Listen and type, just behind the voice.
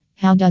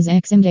How does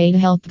Exim Data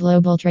help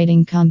global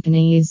trading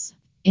companies?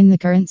 In the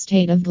current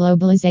state of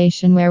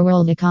globalization, where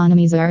world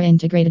economies are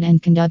integrated and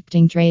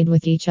conducting trade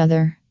with each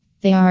other,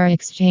 they are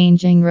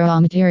exchanging raw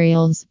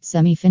materials,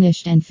 semi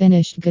finished and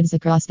finished goods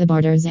across the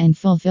borders and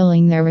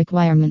fulfilling their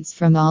requirements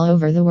from all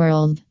over the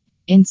world.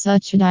 In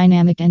such a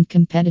dynamic and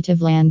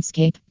competitive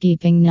landscape,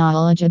 keeping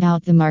knowledge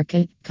about the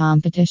market,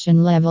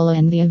 competition level,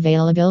 and the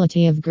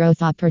availability of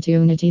growth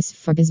opportunities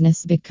for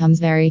business becomes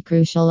very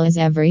crucial, as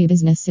every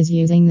business is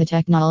using the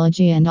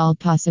technology and all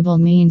possible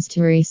means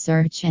to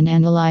research and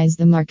analyze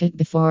the market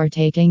before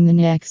taking the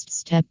next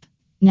step.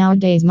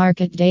 Nowadays,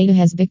 market data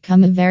has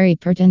become a very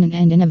pertinent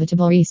and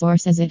inevitable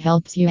resource, as it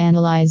helps you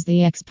analyze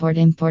the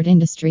export-import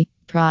industry,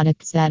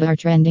 products that are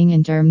trending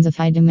in terms of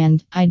high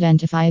demand,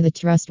 identify the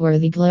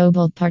trustworthy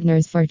global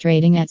partners for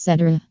trading,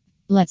 etc.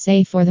 Let's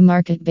say for the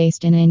market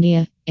based in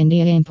India,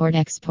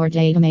 import-export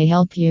data may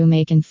help you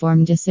make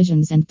informed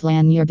decisions and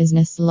plan your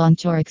business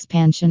launch or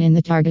expansion in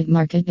the target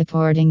market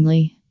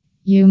accordingly.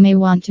 You may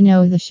want to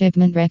know the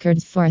shipment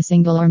records for a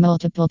single or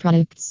multiple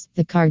products,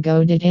 the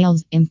cargo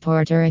details,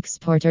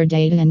 importer-exporter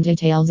data, and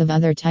details of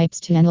other types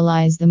to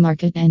analyze the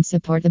market and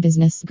support the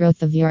business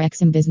growth of your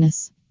Exim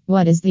business.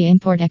 What is the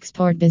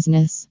import-export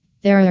business?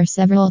 There are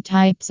several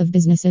types of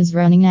businesses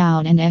running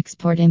out, and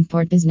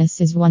export-import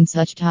business is one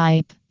such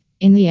type.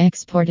 In the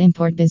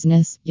export-import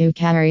business, you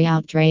carry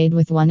out trade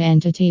with one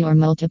entity or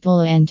multiple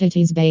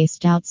entities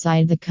based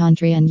outside the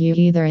country, and you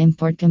either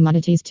import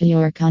commodities to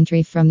your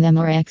country from them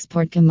or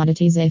export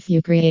commodities if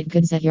you create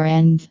goods at your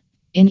end.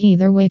 In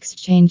either way,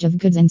 exchange of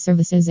goods and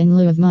services in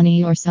lieu of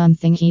money or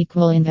something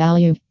equal in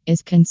value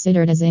is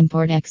considered as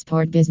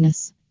import-export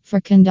business.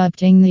 For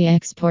conducting the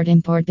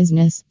export-import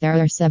business,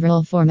 there are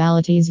several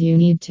formalities you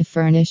need to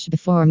furnish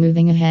before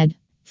moving ahead.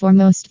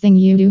 Foremost thing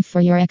you do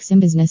for your Exim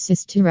business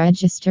is to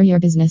register your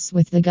business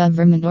with the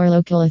government or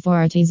local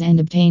authorities and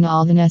obtain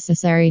all the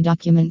necessary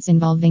documents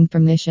involving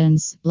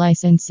permissions,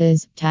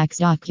 licenses, tax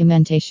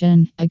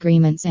documentation,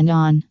 agreements, and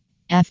on.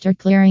 After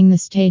clearing the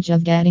stage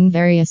of getting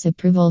various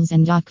approvals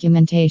and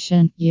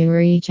documentation, you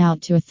reach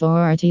out to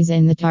authorities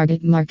in the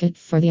target market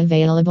for the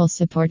available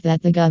support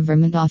that the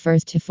government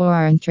offers to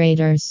foreign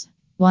traders.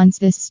 Once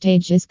this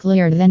stage is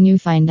cleared, then you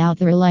find out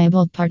the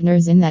reliable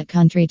partners in that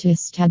country to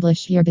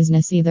establish your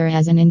business, either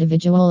as an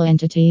individual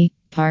entity,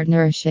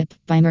 partnership,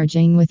 by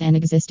merging with an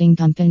existing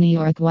company,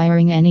 or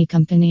acquiring any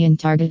company in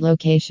target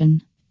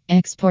location.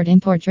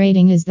 Export-import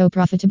trading is though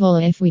profitable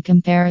if we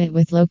compare it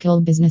with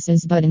local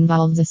businesses, but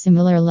involves a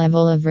similar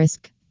level of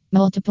risk.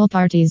 Multiple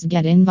parties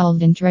get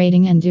involved in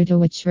trading, and due to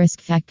which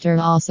risk factor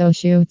also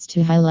shoots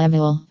to high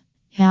level.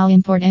 How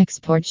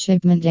import-export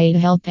shipment data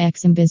help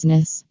Exim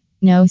business?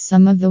 Know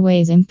some of the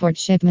ways import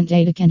shipment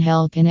data can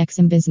help in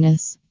Exim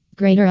business.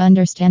 Greater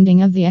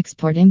understanding of the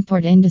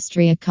export-import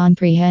industry. A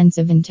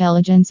comprehensive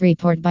intelligence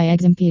report by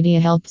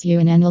Eximpedia helps you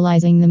in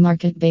analyzing the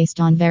market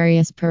based on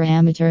various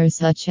parameters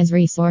such as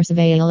resource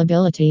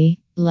availability,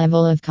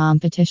 level of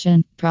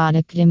competition,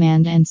 product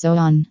demand, and so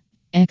on.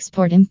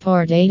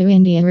 Export-import data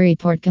India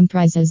report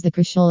comprises the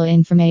crucial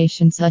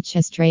information such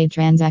as trade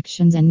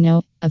transactions and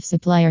know of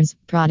suppliers,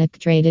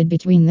 product traded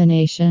between the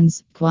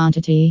nations,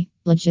 quantity,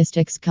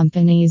 logistics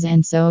companies,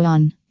 and so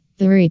on.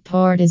 The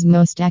report is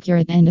most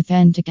accurate and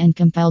authentic and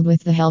compiled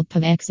with the help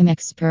of Exim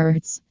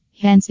experts.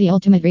 Hence the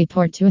ultimate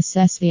report to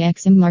assess the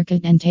Exim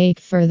market and take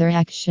further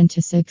action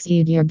to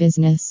succeed your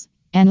business.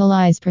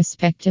 Analyze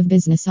prospective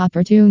business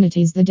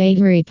opportunities. The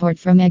data report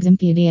from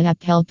Eximpedia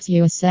app helps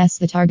you assess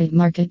the target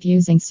market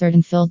using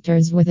certain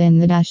filters within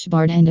the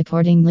dashboard and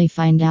accordingly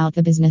find out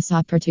the business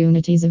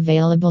opportunities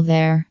available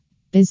there.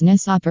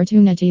 Business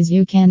opportunities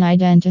you can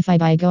identify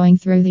by going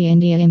through the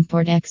India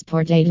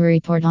Import-Export Data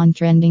Report on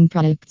trending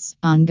products,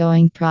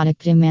 ongoing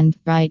product demand,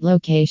 right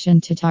location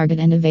to target,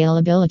 and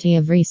availability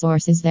of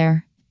resources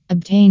there.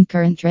 Obtain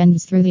current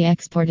trends through the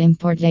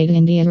Export-Import Data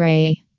India array.